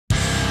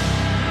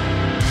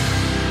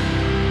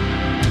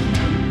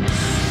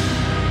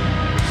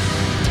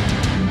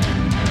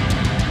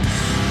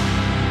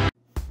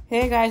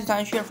Hey guys,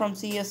 Danshu here from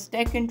CS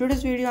Tech. In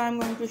today's video, I'm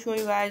going to show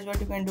you guys what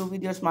you can do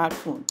with your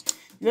smartphone.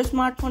 Your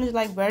smartphone is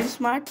like very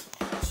smart,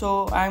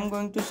 so I'm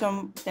going to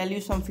tell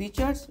you some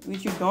features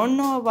which you don't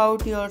know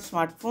about your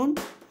smartphone.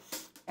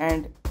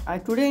 And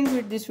today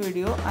in this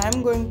video,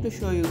 I'm going to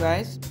show you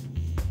guys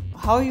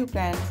how you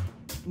can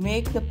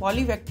make the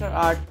polyvector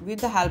art with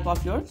the help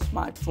of your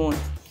smartphone.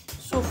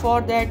 So for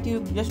that,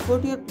 you just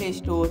go to your Play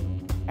Store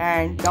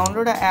and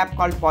download an app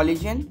called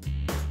PolyGen.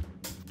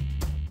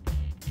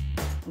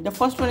 The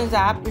first one is the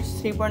app.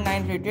 It's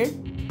 3.9 rated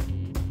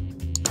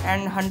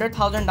and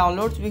 100,000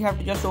 downloads. We have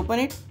to just open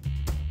it.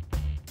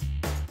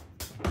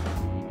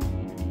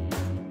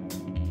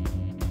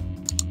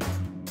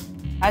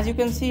 As you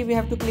can see, we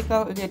have to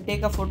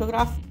take a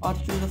photograph or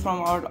choose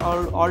from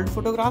all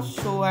photographs.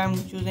 So I am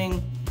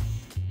choosing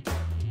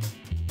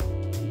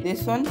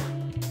this one.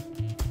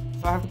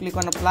 So I have to click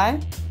on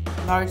apply.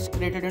 Now it's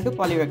created into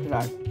polyvector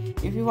art.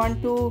 If you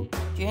want to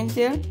change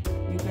there,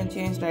 you can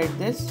change like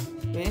this,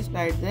 space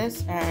like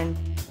this, and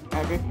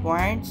edit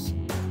points.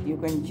 You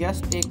can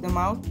just take them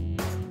out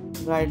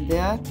right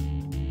there,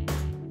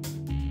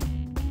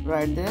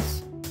 right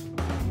this,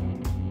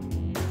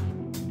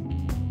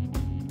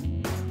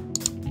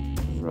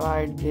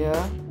 right there,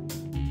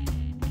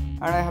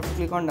 and I have to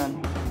click on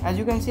done. As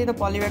you can see, the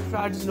polyvector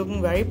art is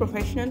looking very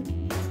professional.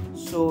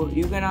 So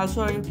you can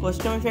also add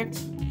custom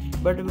effects,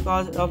 but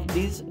because of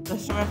these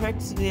custom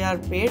effects, they are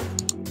paid,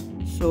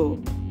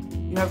 so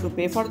you have to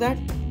pay for that.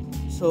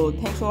 So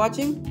thanks for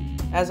watching.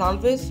 As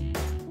always,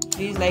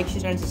 please like,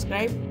 share and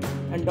subscribe,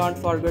 and don't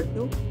forget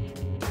to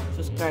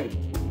subscribe.